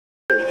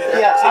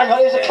Yeah, hang on,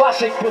 here's a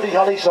classic Buddy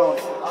Holly song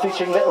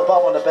featuring Little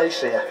Bob on the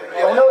bass here.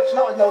 Oh no, it's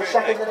not, no,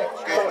 second, is it?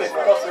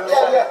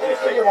 Yeah,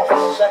 you want for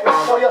a second.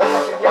 Oh, you're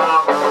second,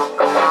 yeah.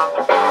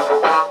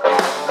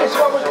 This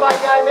one was by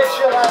Guy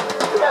Mitchell and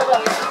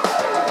whoever.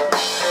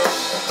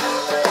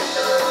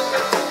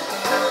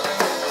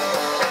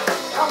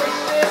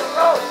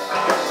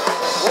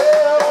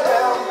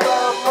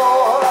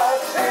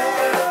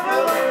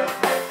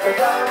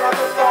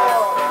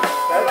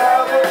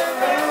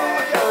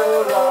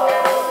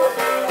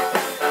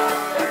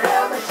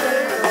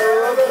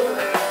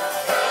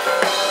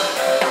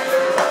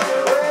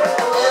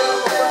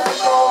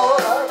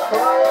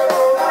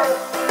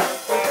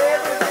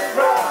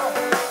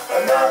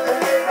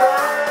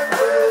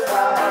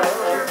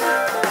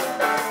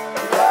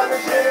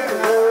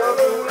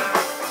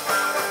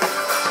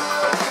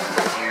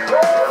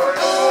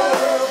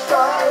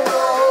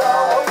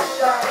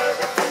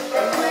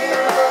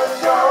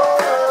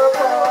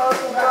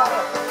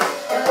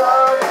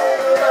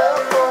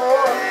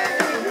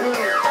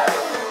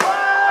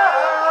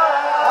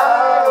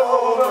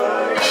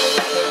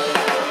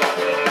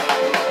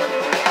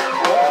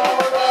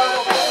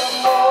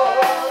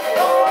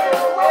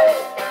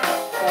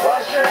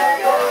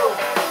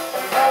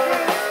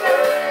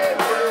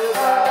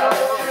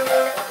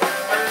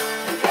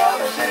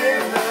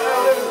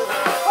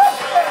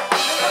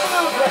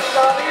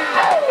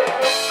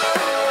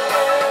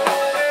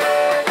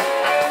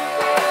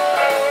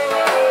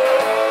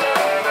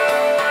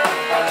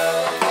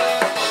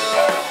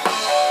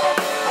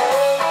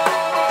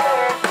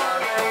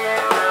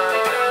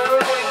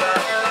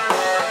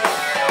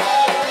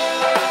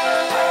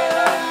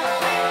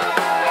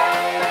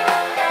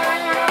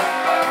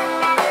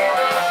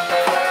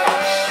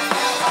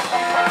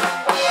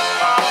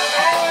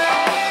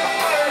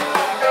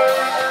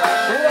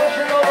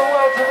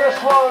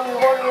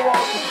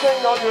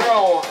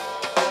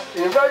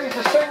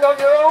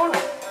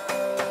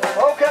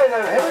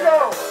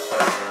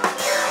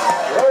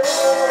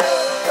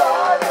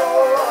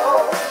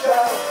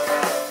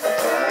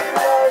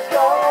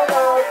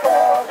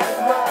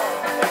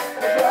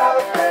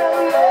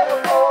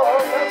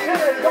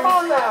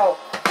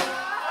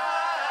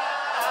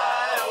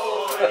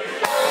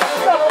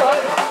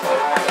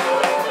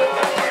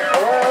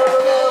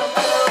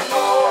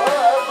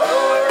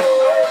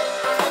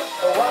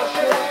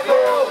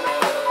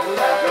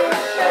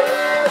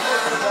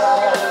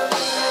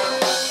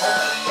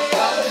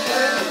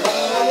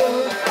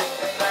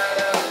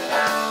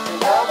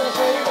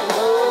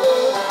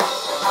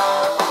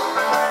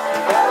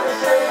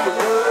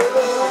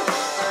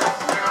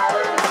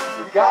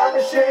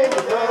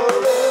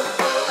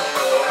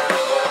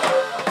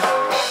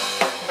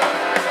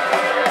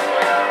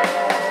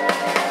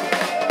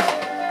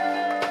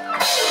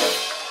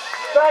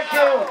 Thank you.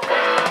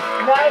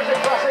 Now it's a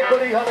classic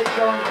Buddy Holly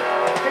song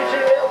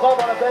featuring Little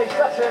Bob on a bass.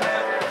 That's it.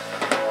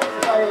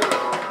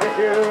 If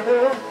you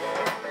knew,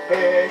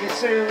 Peggy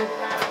Sue,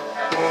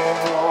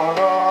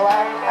 oh,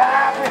 I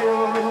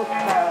feel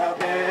my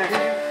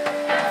Peggy,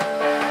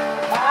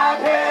 my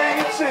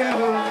Peggy Sue.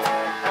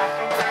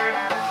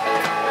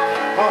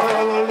 Oh,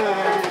 I love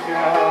you,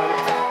 God,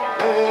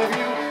 love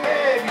you,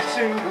 Peggy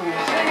Sue.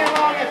 Sing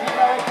along if you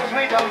like, 'cause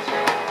we don't.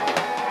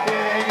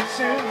 Peggy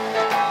Sue,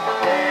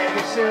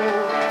 Peggy Sue.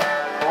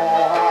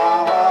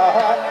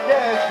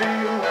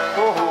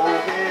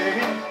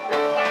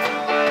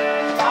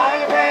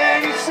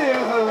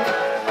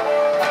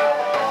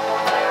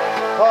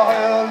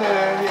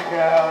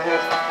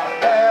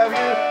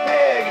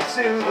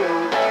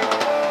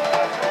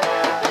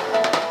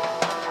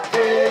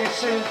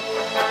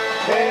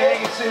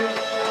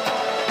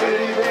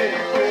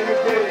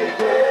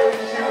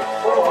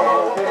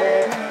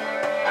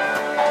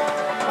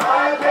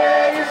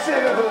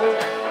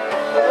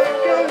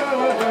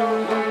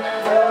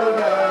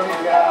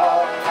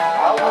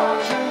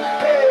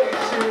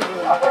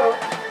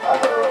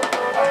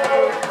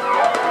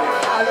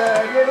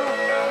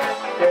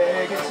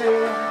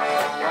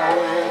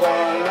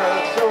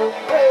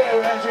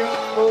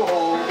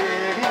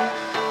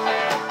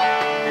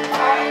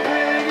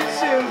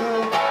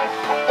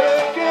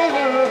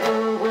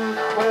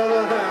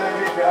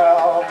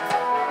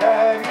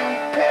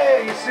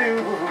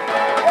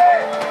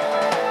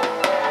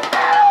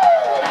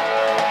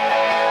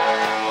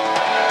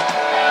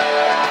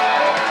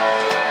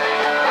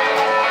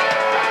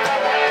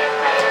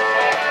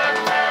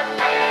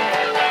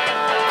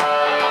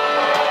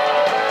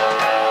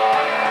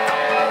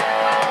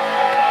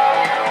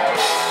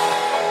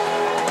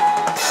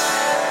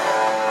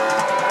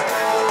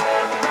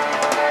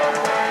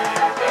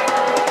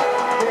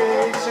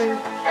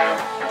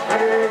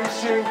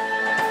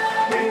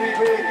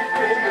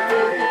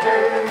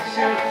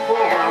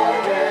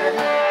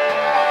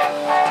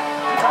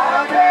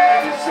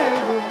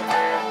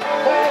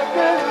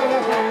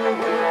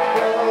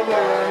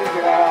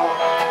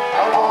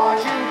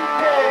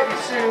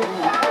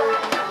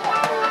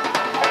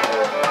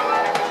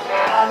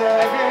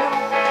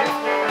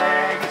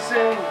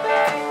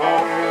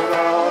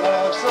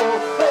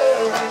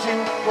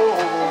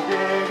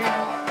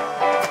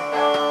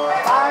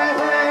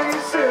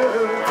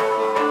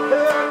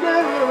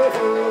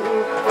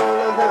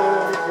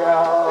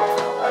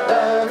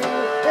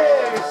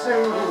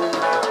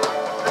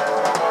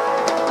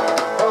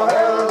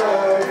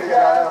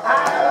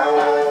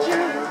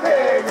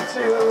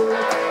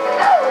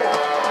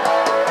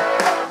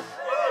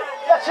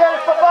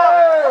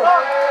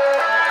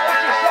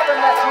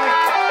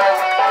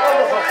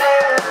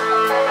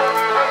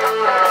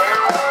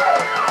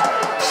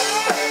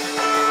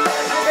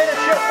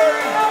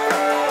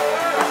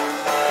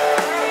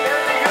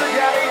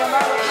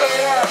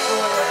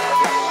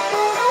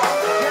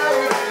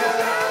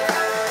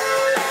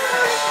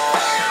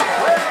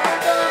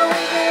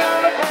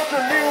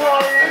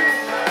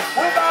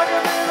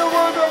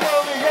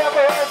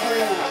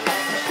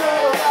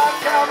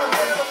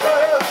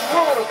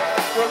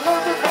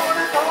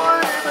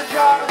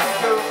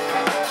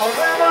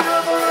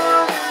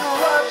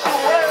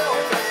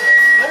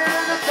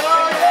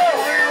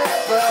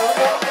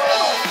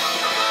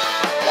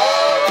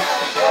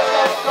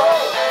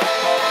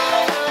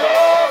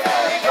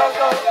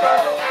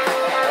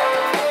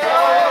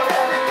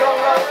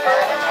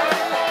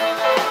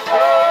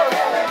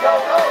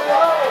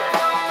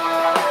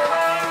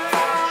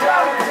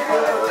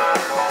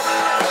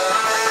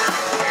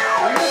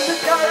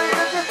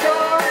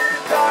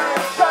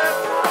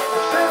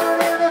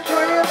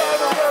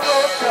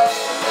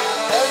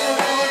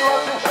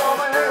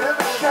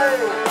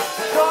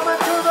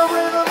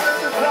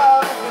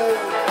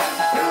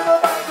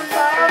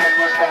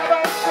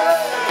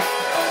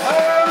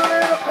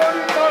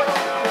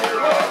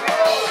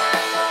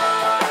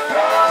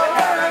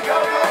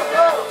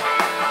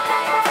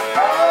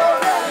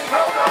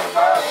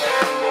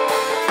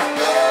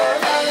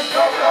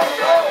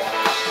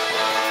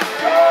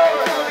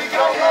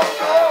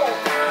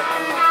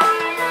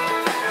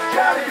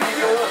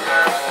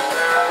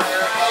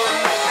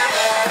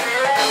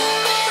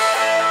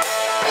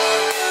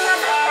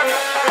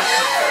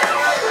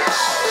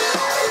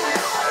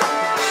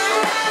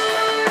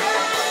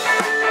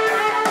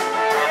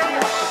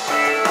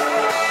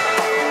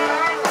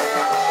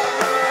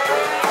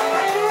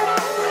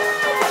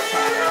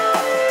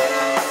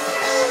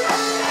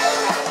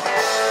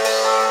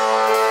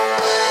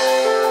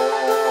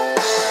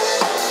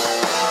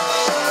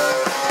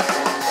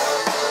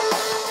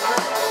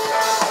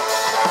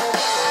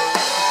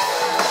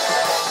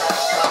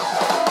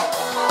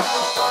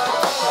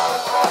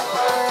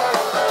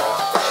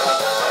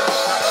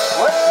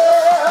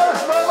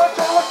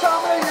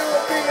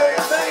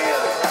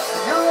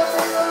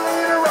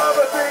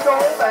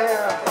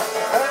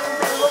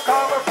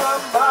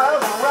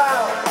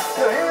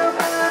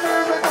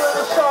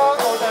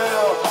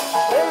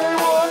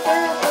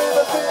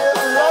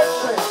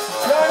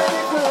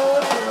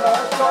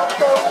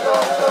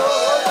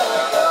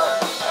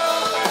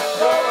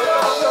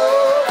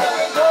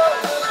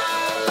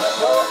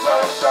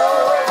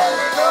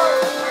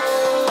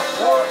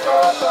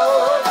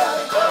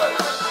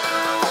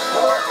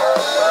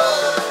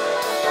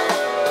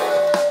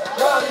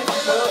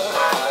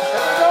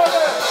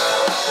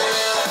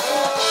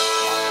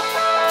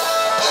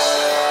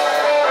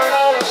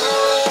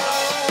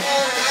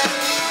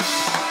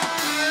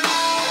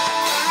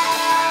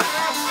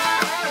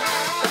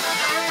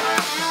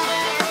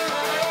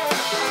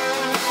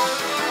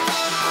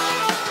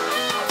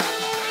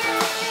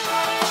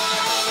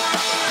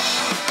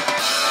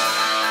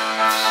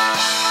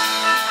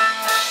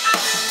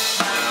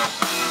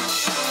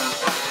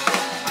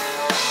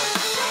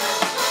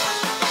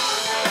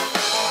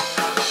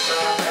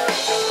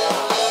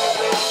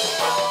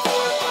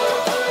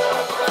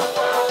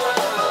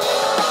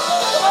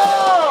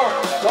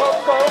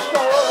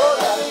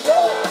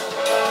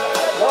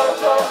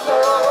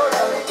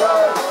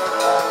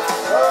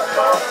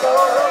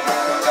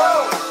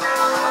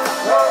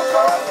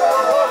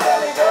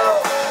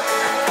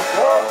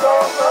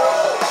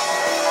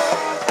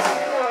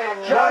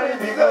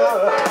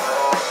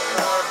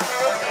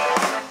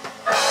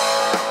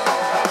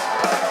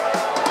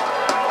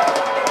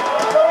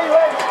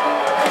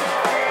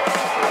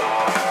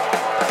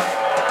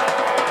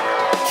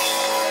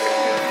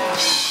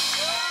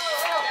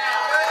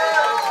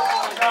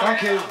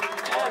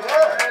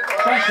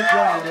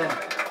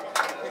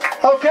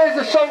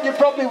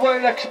 probably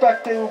weren't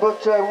expecting,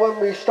 but when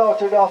we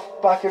started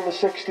off back in the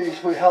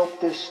 60s, we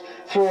helped these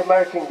 3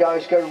 American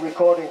guys get a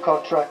recording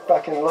contract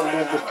back in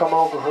London. They've come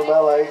over from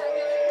LA,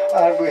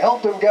 and we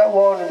helped them get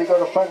one, and they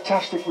got a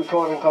fantastic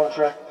recording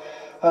contract,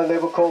 and they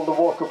were called the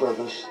Walker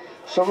Brothers.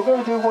 So we're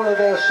going to do one of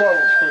their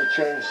songs for a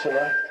change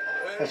tonight.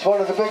 It's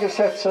one of the biggest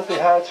hits that they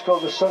had. It's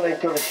called The Sun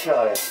Ain't Gonna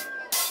Shine.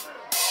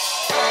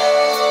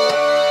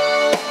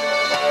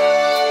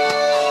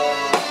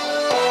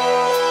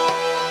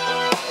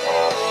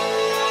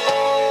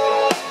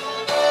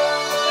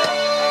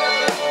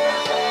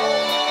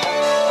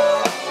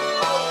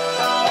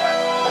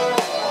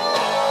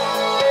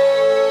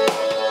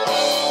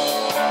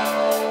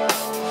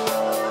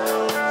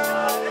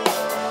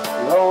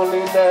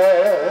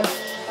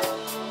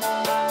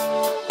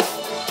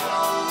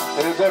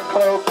 Is a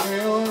cloak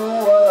you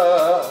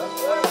wear,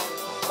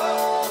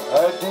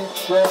 a deep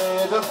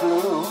shade of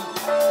blue.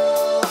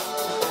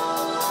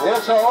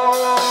 It's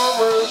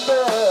always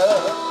there.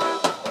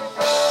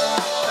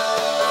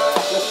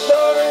 The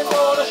sun ain't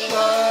gonna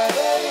shine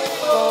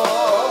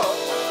anymore.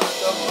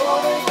 The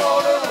moon ain't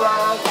gonna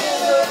rise in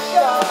the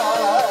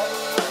sky.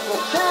 The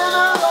tears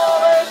are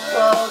always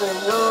found in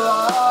your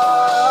eyes.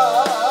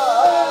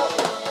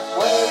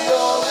 When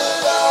you're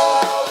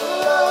without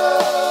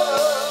love,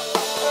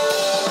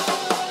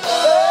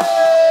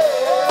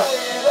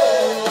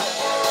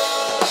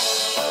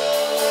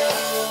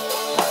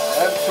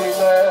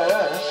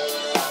 emptiness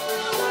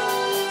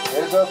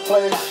is a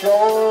place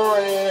you're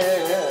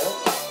in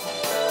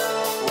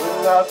with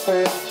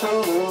nothing to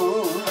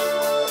lose,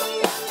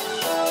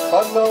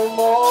 but no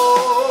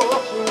more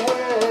to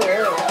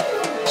win.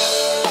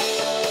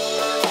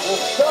 The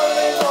sun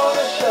ain't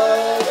gonna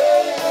shine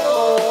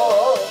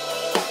anymore.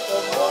 The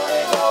moon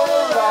ain't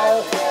gonna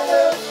rise in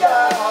the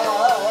sky.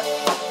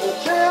 The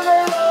tears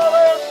are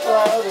always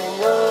clouding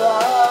your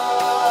eyes.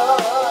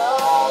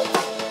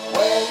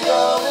 When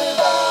you're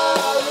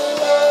without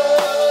love,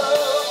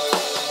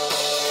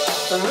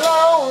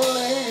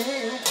 lonely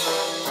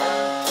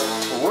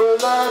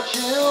without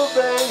you,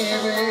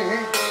 baby.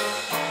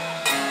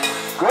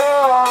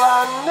 Girl, I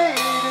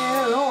need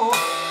you.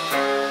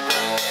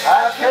 I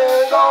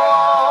can't go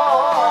on.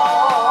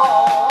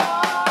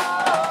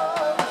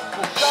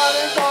 The sun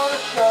ain't gonna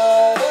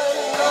shine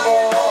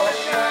anymore.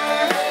 The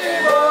moon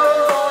ain't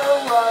gonna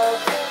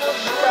rise in the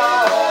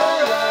sky.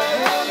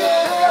 The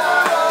tears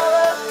are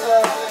always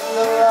clouding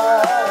your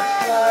eyes.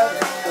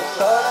 The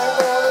sun ain't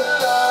gonna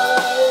shine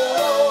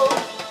anymore.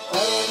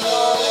 When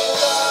you're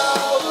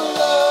without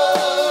love,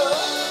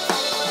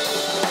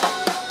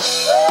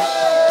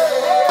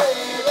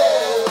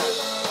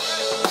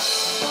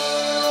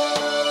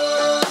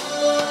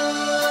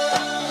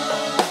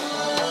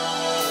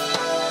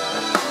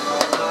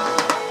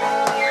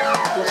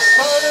 the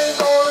sun ain't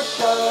gonna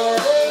shine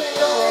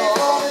anymore.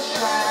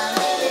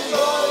 The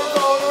moon ain't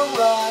gonna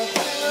rise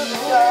in the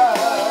sky.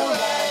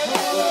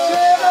 The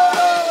tears are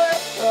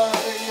always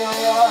clouding your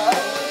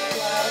eyes.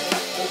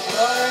 The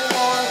sun ain't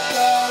gonna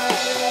shine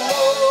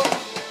anymore.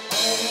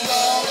 When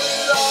you're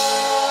without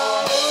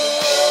love.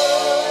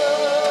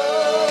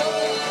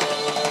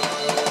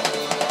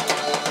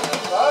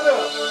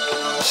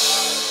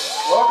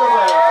 Welcome,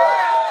 ladies.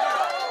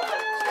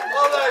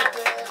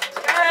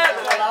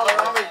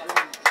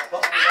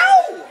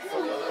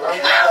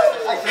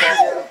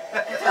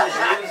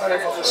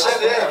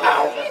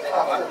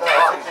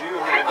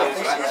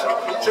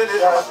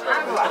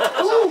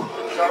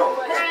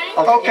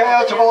 Okay,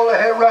 out of all the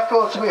hit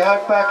records we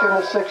had back in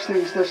the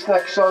 60s, this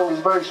next song is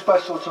very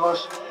special to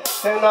us.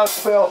 Turned out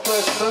to be our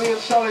first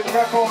million-selling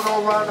record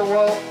all around the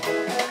world.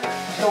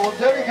 So we'll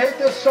dedicate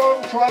this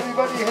song to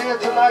everybody here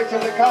tonight in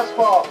the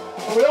Casbah.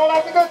 And we all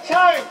have a good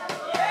time.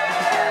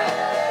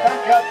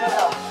 Thank God for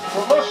that.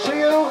 From us to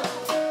you,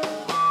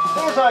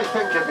 as I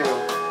think of you.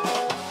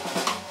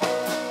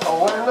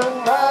 When the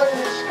night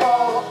is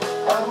cold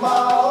and my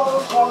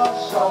arms want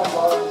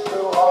someone to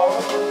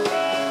hold,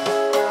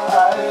 I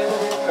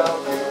think of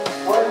you.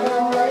 When the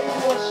rain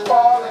is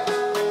falling,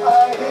 I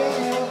hear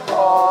you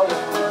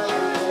calling to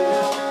me.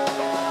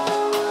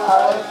 I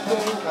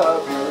think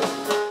of you.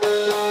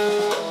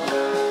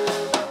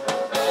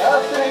 I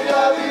think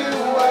of you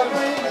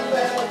every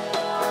minute.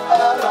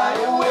 I lie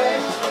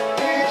awake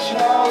each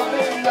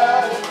lonely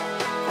night.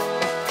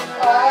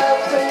 I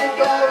think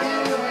of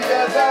you,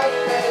 yeah, that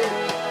day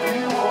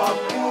you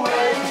walked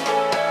away,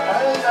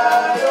 and I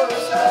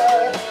was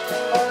sad.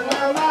 And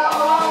now my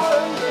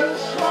arms are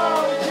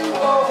small to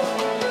hold,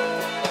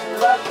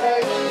 like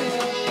baby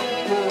she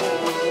could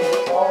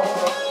before.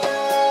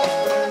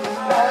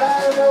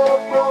 I'm a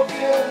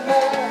broken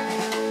man,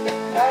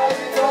 now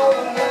you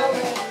don't love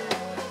me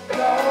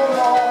no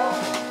more.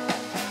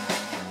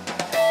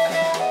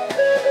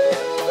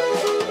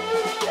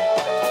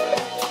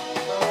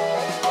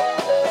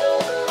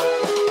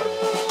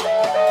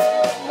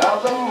 Now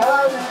the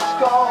night is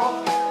gone,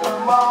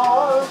 and my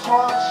arms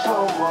want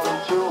someone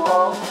to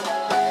hold.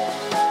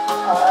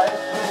 I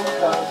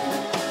think of you.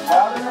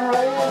 Now the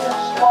rain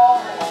is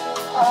falling,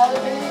 I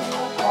hear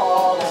you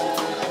calling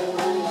to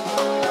me.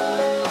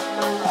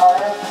 I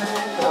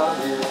think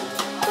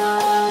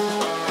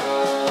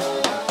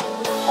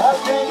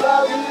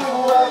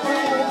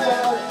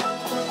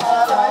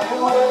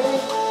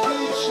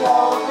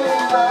lonely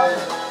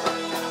night.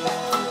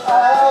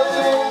 I'll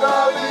think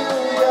of you,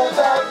 yeah,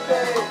 that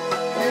day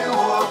you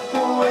walked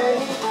away.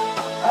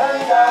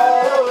 And I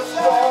was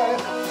sad,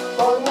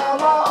 but now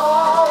my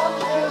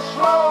arms just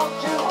long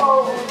to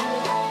hold you,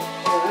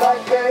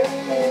 like they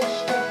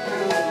used to do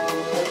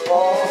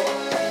before.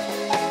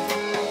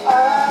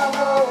 I'm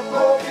a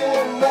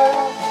broken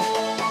man,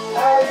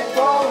 how you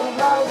gonna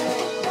love me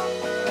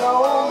no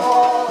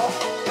more?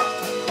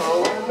 But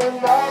when the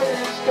night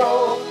is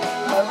cold,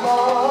 my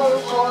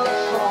arms want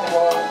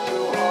someone to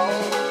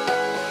hold.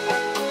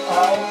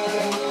 I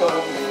think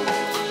of you.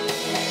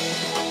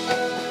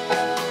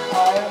 I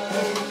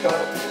think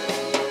of you.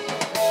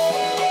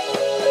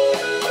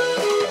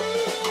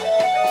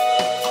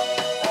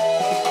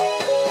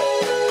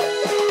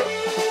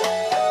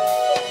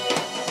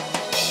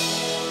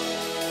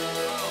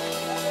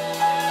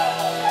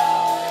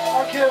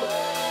 Thank you.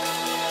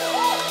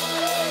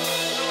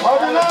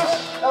 Marvelous.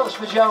 That was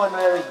for Joe and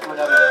Mary,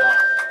 whatever they are.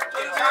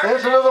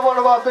 Here's another one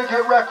of our big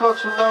hit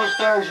records from those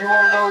days. You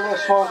won't know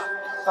this one.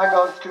 Hang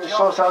on, can we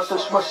sort out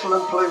this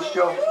whistling, please,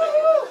 Joe?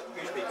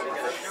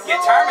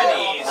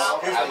 Guitarmonies.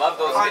 I love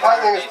those I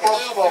think it's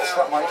Bob's fault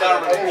that might do.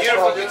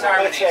 beautiful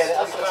guitarmonies.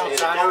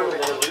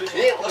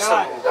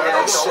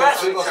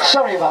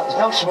 Sorry about this.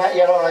 No sweat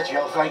yet, alright,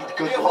 Joe. Thank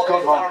you.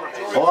 Good one.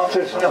 Oh,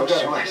 that is No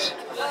sweat.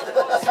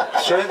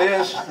 certainly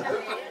is.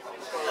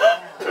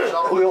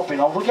 We're upping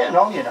on. We're getting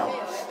on, you know.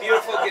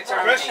 Beautiful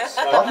guitarmonies.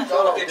 Pardon?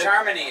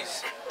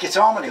 Guitarmonies.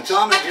 Guitarmonies.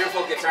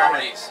 Beautiful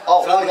guitarmonies.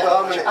 Oh,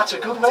 yeah. That's a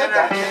good word,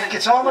 that.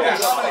 Guitarmonies.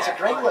 That's a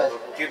great word.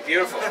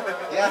 Beautiful.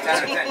 Yeah. 10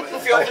 out of 10.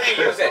 Feel free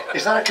to use it.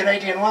 Is that a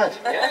Canadian word?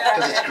 Yeah.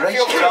 Because it's great.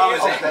 Feel free to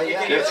use it. Okay, You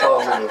yeah. can use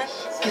it.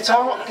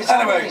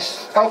 Guitarmonies.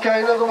 Okay,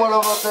 another one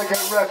of our big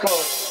hit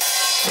records.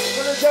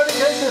 We're going to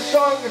dedicate this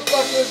song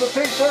especially to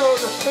Peter on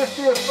his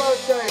 50th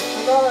birthday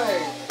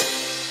tonight.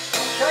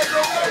 Okay,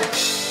 okay.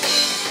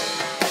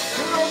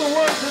 You know the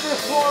words of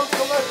this one,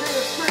 so let's hear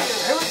it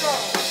singing. Here we go.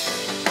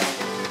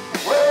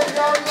 Where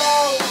your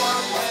love, my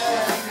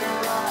man, your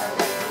eyes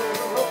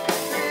will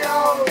be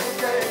all the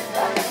day.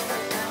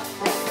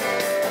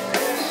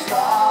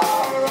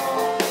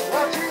 Sorrow.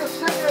 Let's hear it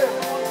singing.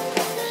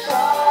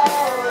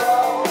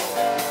 Sorrow.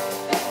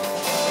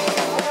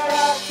 When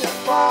I can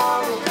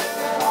follow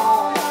you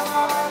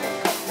on,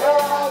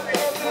 you'll be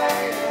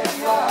playing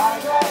your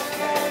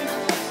game.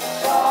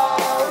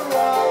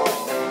 Sorrow.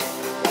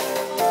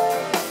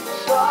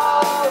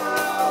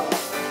 Sorrow.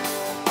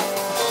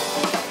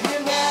 You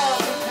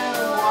never do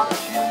what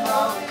you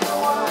know you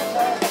want.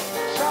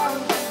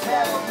 Some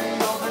tell me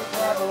you're the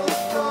devil's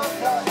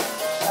daughter.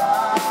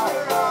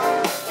 Sorrow.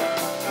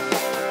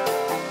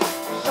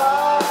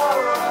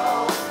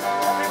 Sorrow.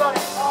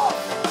 Everybody,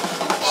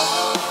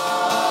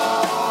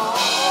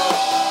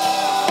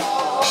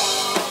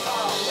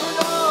 you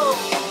know.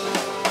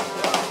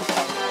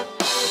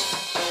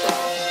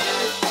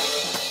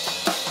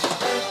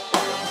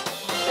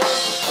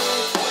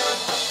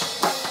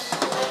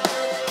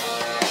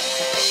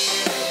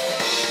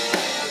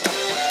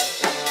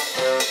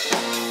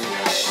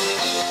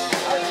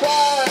 I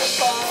tried to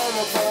find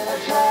a better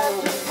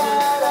chance to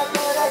find out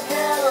that I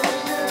can't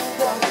resist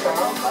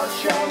how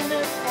much I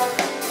miss her.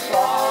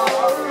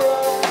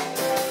 Sorrow,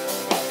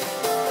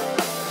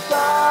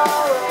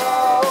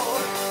 sorrow.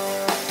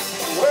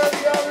 With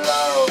your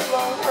love,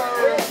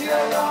 with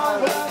your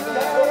love,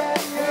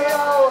 you're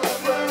all the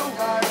blue.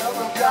 I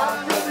never got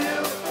from you.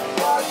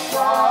 What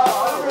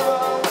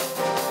sorrow,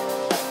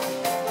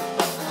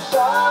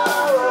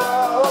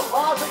 sorrow.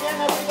 Once again,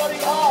 everybody,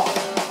 oh.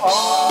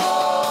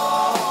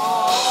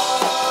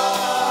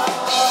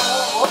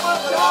 One more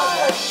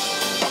time.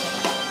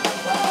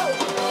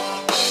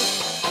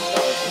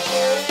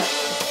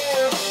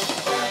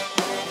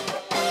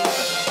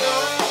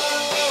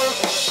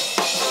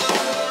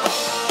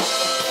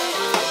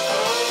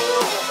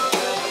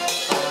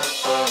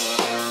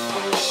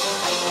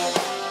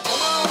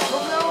 Come on,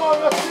 from now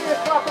on, let's see you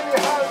clapping your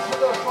hands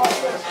with us like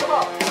this. Come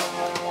on.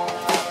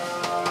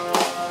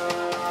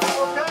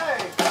 Okay.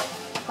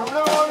 From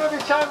now on,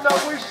 every time that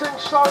we sing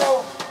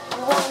sorrow,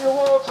 we want you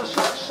all to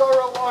sing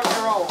sorrow on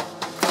your own.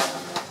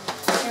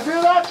 You do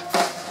that?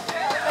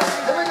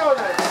 Here we go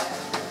then.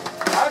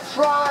 I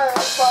try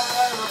to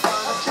find,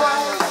 I try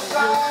to resist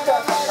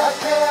that. I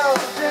can't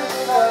resist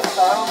that.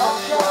 How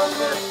much I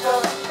miss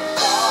that.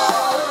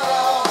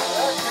 Sorrow.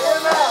 Let's hear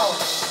it now.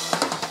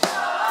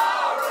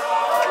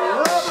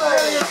 Lovely.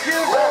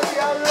 With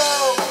your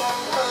love,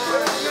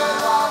 with your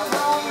long,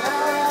 long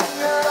hair,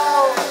 your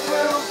own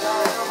blue.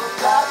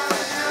 Got to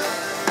do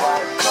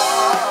what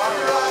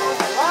sorrow.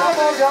 Oh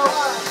my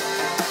God.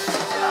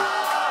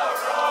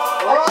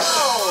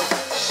 Whoa.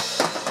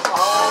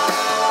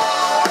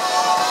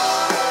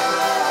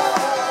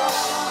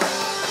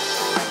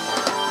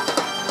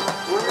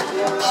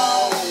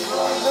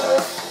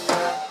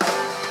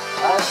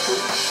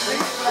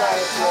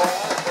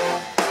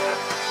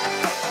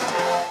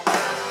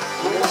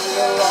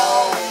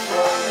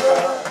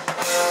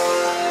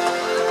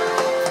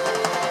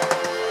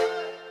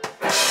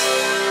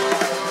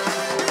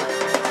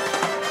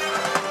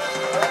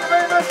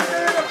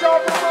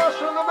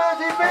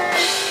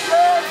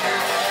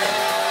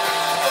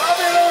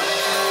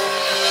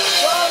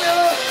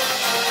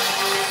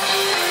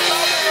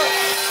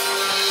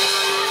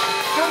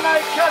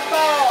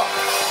 Casbah.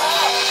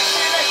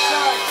 See you next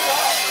time.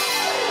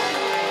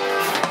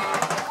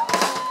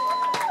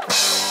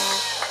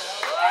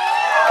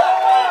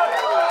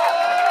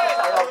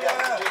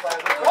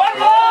 One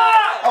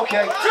more!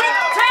 Okay. 10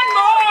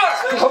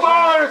 more! Come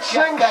on,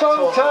 sing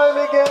sometime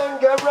again.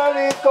 Get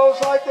ready. It goes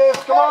like this.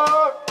 Come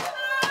on.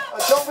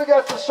 And don't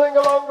forget to sing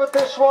along with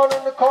this one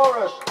in the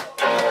chorus.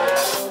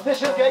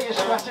 This will get you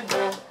sweating.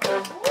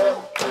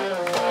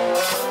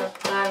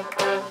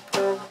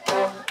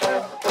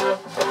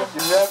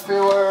 You're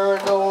everywhere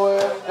in the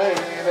wind,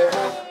 baby.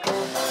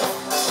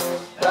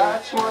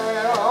 That's where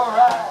you're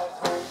at.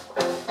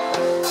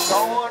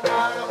 Going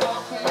out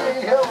above the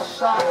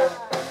hillside.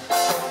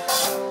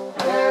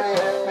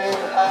 Getting me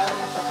high.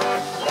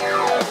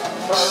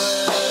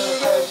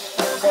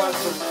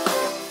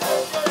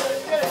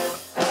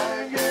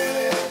 And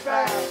getting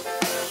back.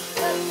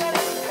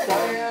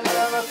 Saying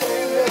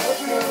everything is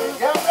good.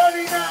 Get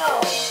ready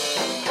now.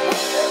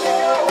 Here we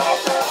go.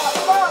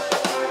 Come on.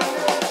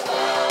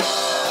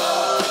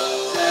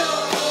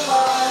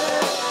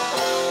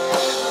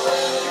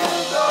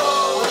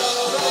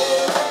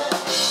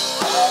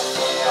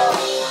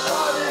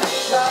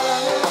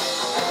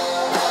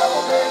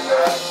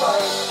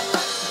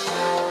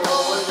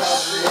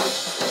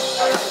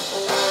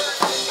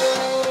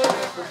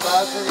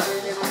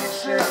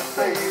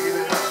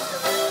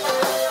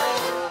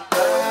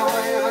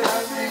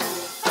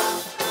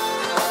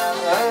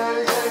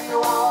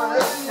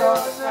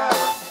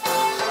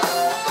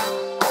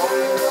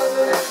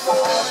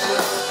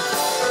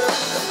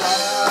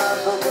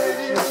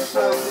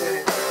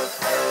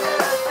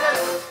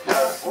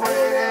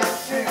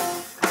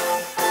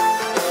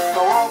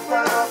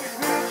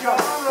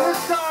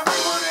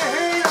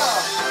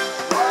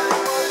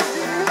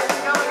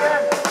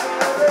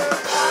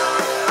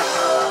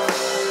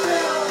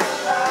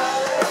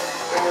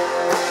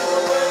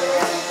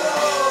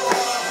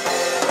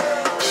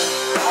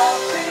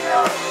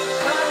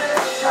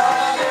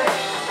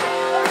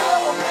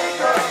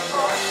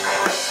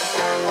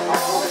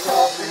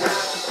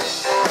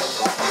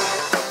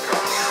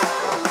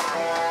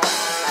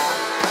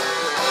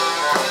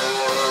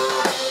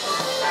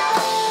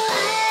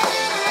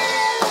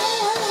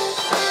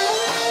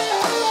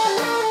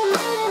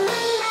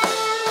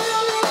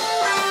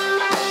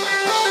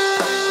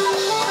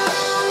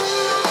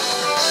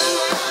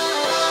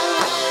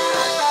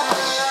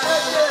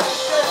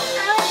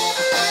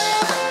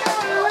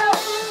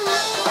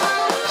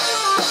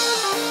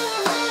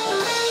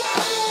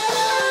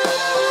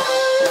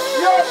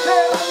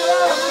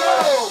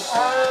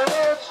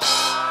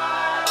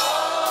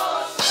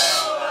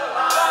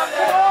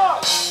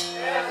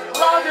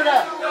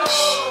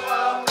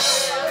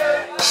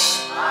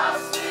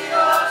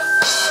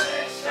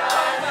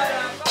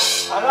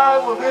 And I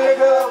will make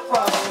a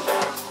promise.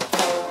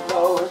 No,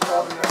 it's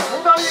not.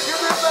 You know you can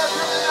be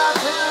better than that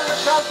here in the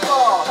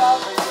Casbah.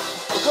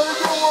 We're going to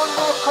do one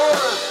more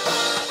chorus.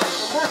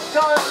 And this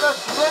time, let's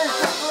raise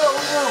this little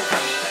roof.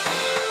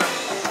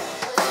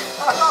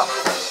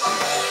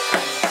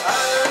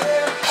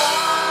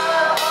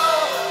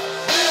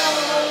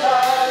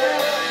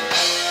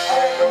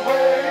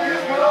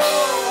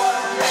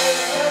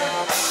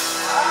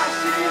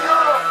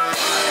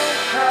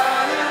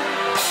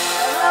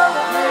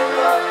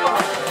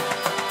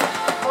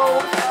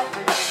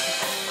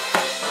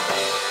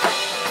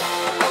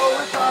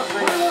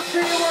 We'll see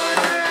you when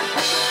it is.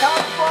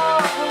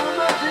 Casbah from the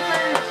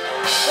Merseybeats.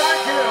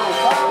 Thank you.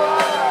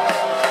 Bye-bye.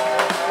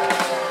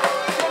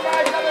 So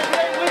guys, have a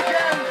great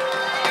weekend.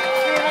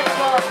 See you next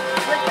time.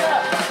 Take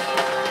care.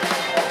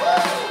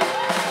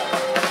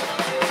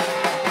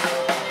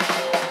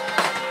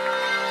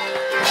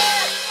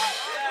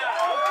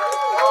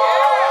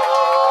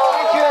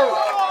 Thank you.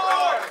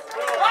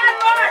 One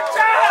more,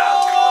 two!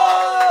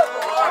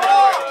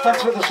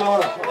 Thanks for the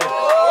soda.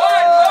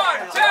 One more,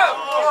 two!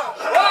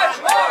 One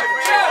more,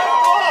 two!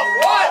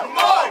 One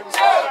more,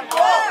 two!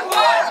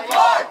 One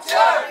more,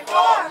 two!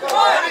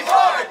 One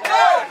more,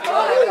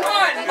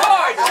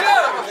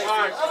 two!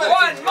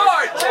 One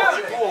more, two!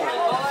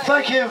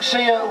 Thank you.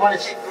 See you when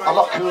it's a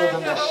lot cooler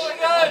than this.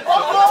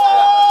 One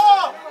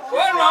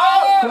more!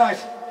 Good night.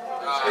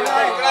 Good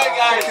night,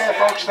 guys. Take care,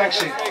 folks. Thanks.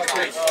 See you. 10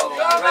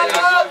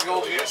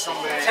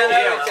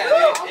 out of 10.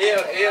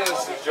 He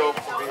was the joke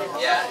for me.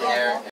 Yeah, yeah.